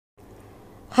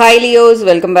Hi Leos,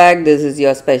 welcome back. This is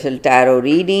your special tarot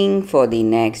reading for the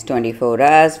next 24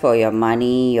 hours for your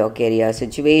money, your career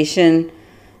situation,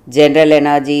 general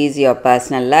energies, your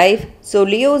personal life. So,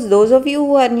 Leos, those of you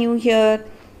who are new here,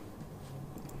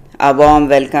 a warm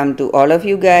welcome to all of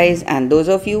you guys, and those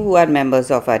of you who are members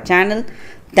of our channel,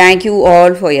 thank you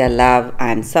all for your love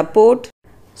and support.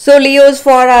 So, Leos,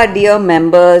 for our dear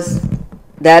members,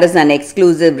 there is an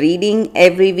exclusive reading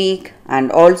every week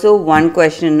and also one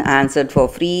question answered for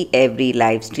free every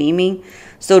live streaming.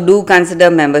 So, do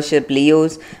consider membership,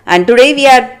 Leos. And today we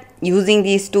are using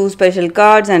these two special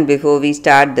cards, and before we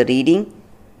start the reading,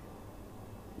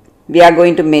 we are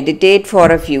going to meditate for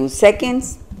a few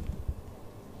seconds.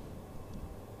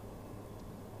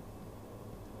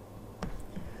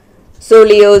 So,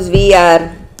 Leos, we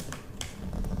are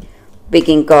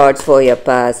picking cards for your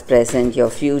past, present, your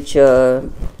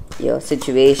future, your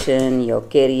situation, your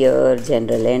career,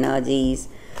 general energies,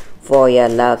 for your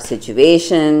love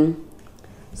situation.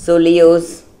 So,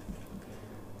 Leos,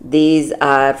 these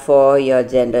are for your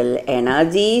general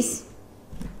energies.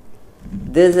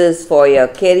 This is for your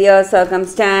career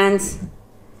circumstance,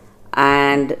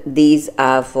 and these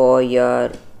are for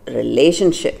your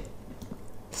relationship.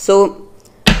 So,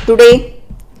 today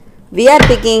we are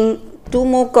picking two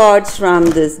more cards from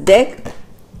this deck.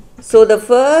 So the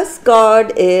first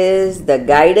card is the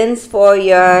guidance for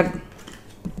your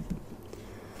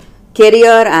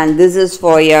career, and this is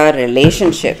for your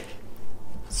relationship.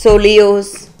 So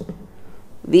Leos,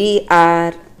 we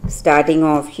are starting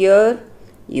off here.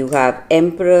 You have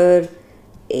Emperor,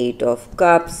 8 of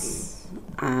Cups,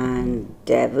 and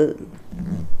Devil.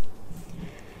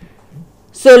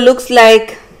 So looks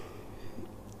like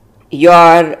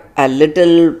you're a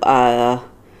little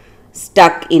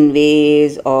stuck in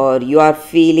ways, or you are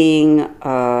feeling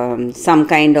some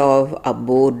kind of a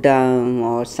boredom,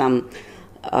 or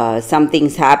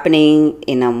something's happening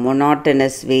in a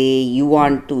monotonous way. You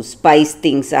want to spice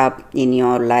things up in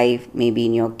your life, maybe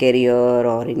in your career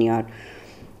or in your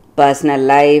personal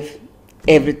life.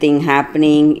 Everything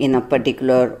happening in a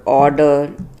particular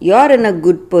order. You're in a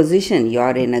good position,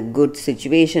 you're in a good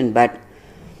situation, but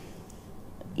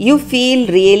you feel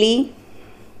really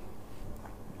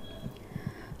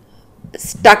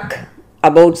stuck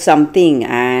about something,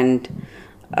 and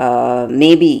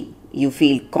maybe you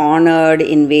feel cornered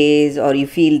in ways, or you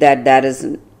feel that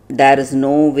there is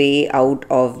no way out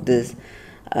of this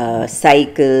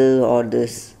cycle or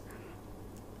this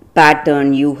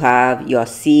pattern you're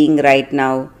seeing right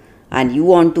now, and you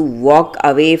want to walk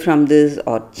away from this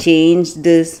or change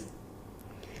this,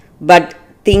 but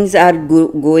things are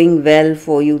going well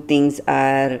for you, things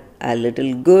are a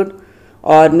little good,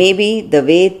 or maybe the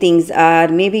way things are,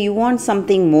 maybe you want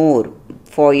something more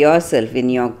for yourself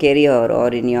in your career or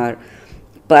in your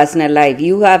personal life.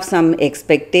 You have some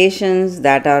expectations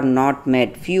that are not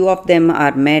met, few of them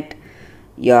are met,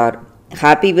 you're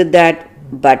happy with that,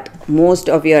 but most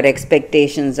of your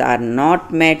expectations are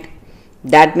not met.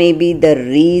 That may be the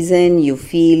reason you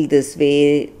feel this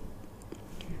way.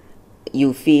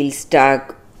 You feel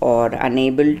stuck or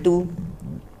unable to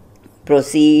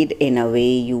proceed in a way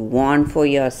you want for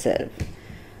yourself.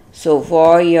 So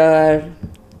for your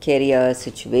career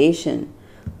situation,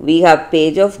 we have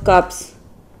Page of Cups,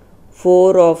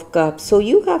 4 of Cups. So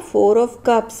you have 4 of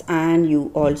Cups, and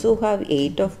you also have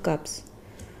 8 of Cups,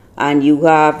 and you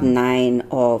have 9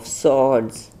 of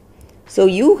Swords. So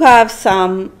you have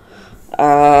some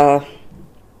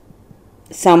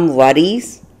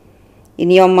worries in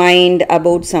your mind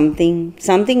about something.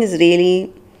 Something is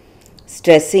really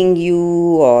stressing you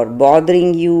or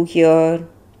bothering you here.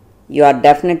 You are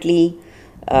definitely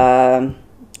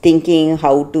thinking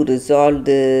how to resolve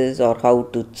this or how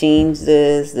to change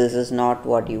this. This is not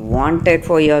what you wanted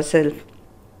for yourself.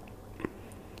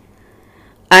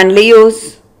 And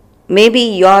Leos, maybe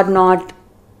you're not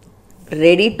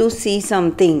ready to see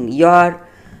something.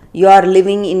 You are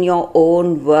living in your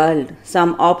own world.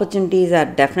 Some opportunities are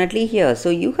definitely here. So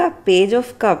you have Page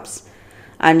of Cups,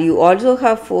 and you also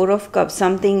have 4 of Cups.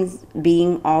 Something's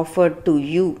being offered to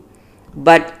you,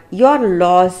 but you're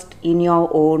lost in your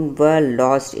own world,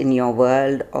 lost in your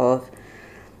world of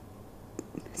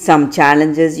some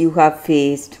challenges you have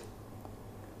faced,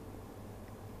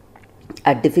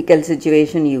 a difficult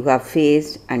situation you have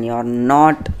faced, and you're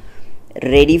not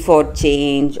ready for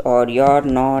change, or you're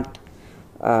not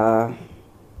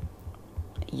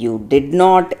you did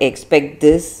not expect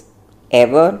this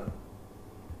ever.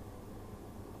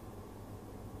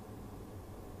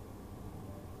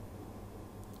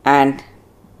 And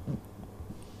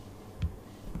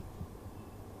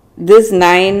this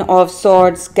 9 of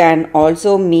Swords can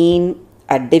also mean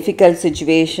a difficult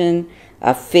situation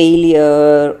a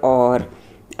failure or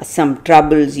some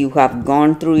troubles you have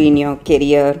gone through in your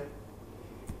career.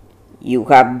 You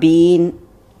have been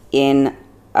in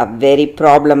a very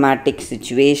problematic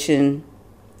situation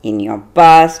in your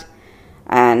past,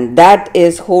 and that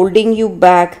is holding you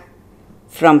back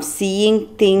from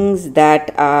seeing things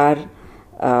that are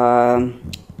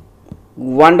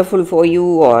wonderful for you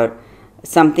or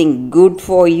something good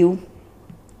for you,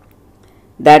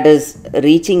 that is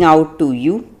reaching out to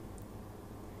you.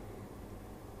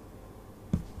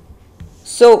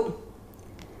 So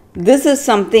this is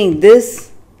something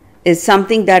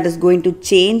that is going to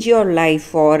change your life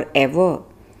forever,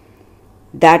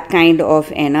 that kind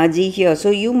of energy here.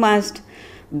 So you must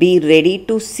be ready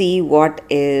to see what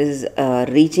is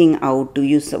reaching out to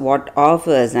you, so what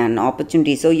offers an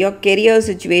opportunity. So your career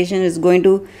situation is going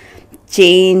to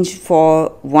change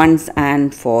for once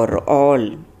and for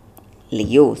all,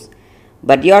 Leos,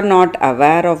 but you're not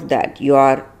aware of that. You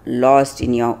are lost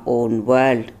in your own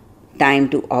world. Time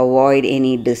to avoid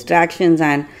any distractions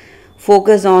and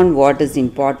focus on what is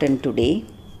important today.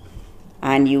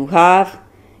 And you have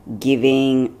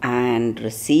giving and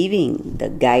receiving the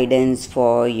guidance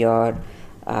for your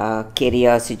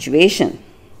career situation.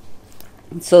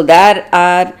 So there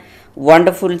are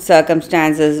wonderful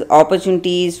circumstances,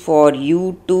 opportunities for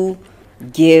you to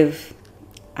give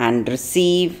and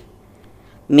receive,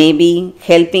 maybe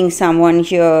helping someone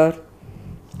here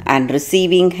and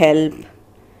receiving help.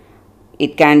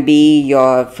 It can be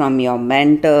from your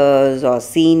mentors or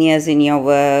seniors in your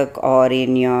work or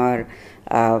in your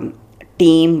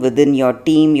team, within your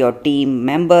team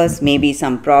members. Maybe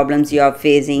some problems you are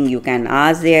facing, you can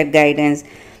ask their guidance.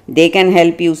 They can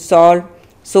help you solve.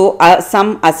 So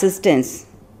some assistance.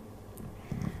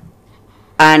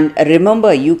 And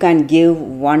remember, you can give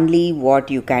only what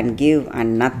you can give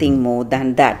and nothing more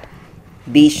than that.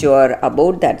 Be sure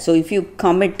about that. So if you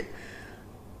commit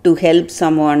to help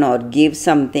someone or give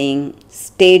something,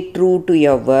 stay true to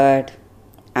your word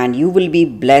and you will be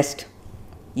blessed.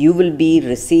 You will be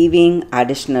receiving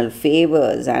additional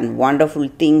favors and wonderful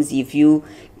things if you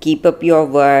keep up your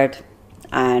word,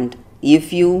 and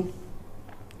if you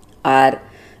are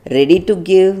ready to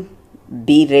give,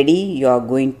 be ready. You are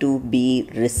going to be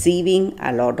receiving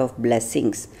a lot of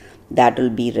blessings that will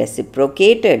be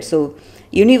reciprocated. So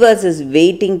universe is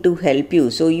waiting to help you.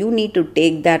 So you need to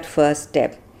take that first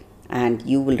step and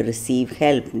you will receive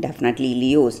help, definitely,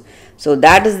 Leos. So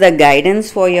that is the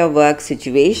guidance for your work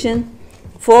situation.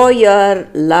 For your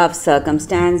love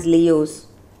circumstance, Leos,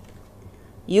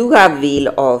 you have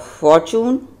Wheel of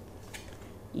Fortune,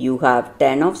 you have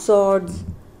Ten of Swords,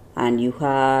 and you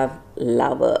have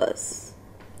Lovers.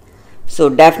 So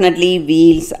definitely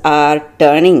wheels are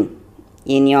turning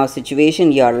in your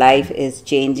situation. Your life is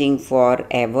changing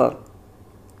forever.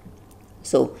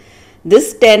 So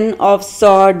this Ten of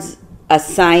Swords, a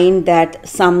sign that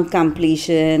some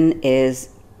completion is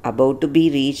about to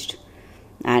be reached,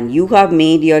 and you have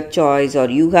made your choice or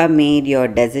you have made your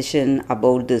decision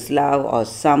about this love, or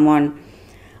someone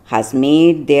has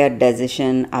made their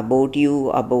decision about you,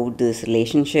 about this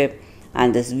relationship.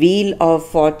 And this Wheel of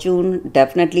Fortune,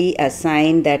 definitely a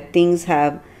sign that things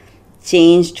have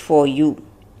changed for you.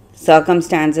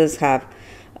 Circumstances have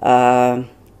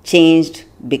changed,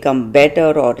 become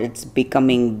better, or it's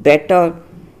becoming better.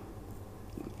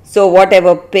 So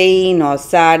whatever pain or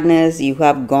sadness you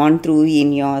have gone through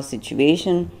in your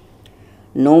situation,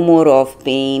 no more of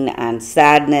pain and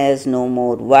sadness, no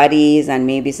more worries, and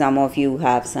maybe some of you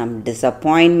have some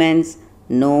disappointments.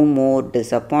 No more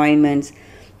disappointments.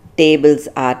 Tables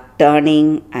are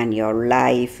turning and your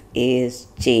life is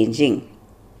changing.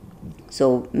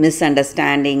 So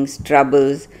misunderstandings,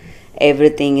 troubles,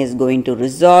 everything is going to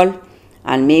resolve,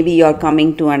 and maybe you're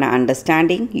coming to an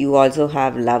understanding. You also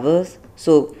have Lovers.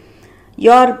 So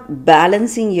you're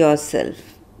balancing yourself.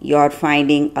 You're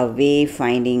finding a way,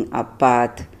 finding a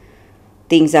path.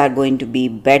 Things are going to be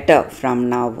better from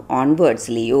now onwards,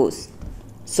 Leos.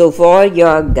 So for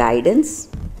your guidance,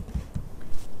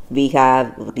 we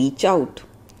have Reach Out.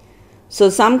 So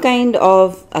some kind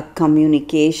of a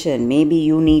communication. Maybe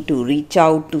you need to reach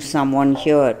out to someone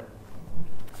here.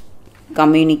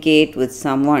 Communicate with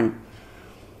someone.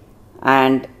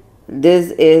 And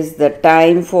this is the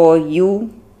time for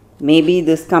you. Maybe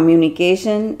this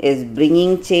communication is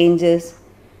bringing changes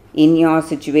in your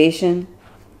situation.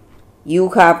 You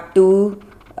have to,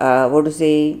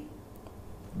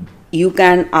 you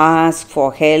can ask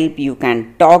for help, you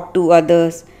can talk to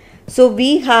others. So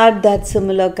we had that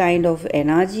similar kind of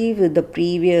energy with the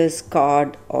previous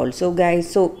card also,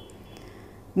 guys. So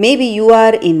maybe you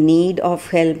are in need of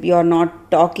help. You are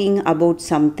not talking about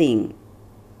something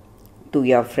to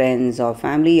your friends or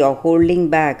family, you're holding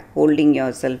back, holding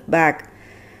yourself back.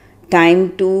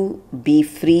 Time to be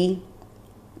free,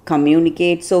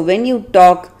 communicate. So when you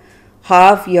talk,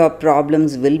 half your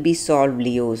problems will be solved,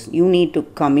 Leos. You need to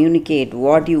communicate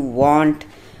what you want,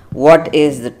 what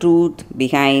is the truth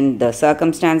behind the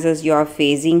circumstances you are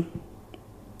facing,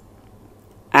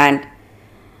 and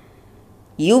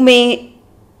you may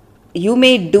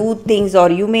do things, or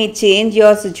you may change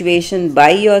your situation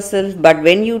by yourself, but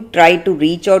when you try to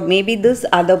reach out, maybe this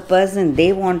other person,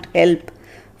 they want help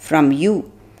from you.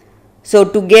 So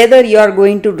together you are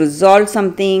going to resolve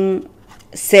something,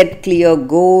 set clear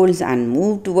goals and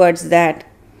move towards that.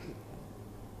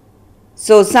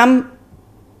 So some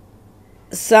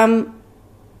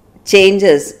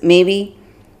changes maybe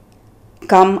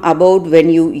come about when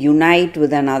you unite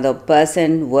with another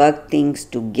person, work things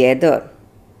together.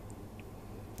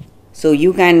 So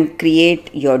you can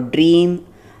create your dream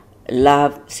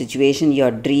love situation,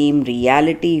 your dream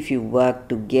reality, if you work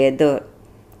together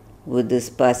with this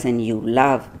person you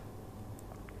love.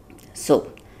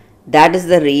 So that is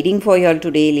the reading for you all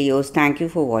today, Leos. Thank you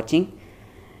for watching.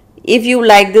 If you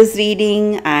like this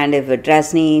reading and if it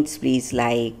resonates, please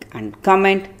like and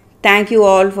comment. Thank you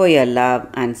all for your love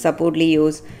and support,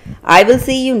 Leos. I will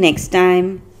see you next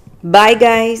time. Bye,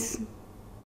 guys.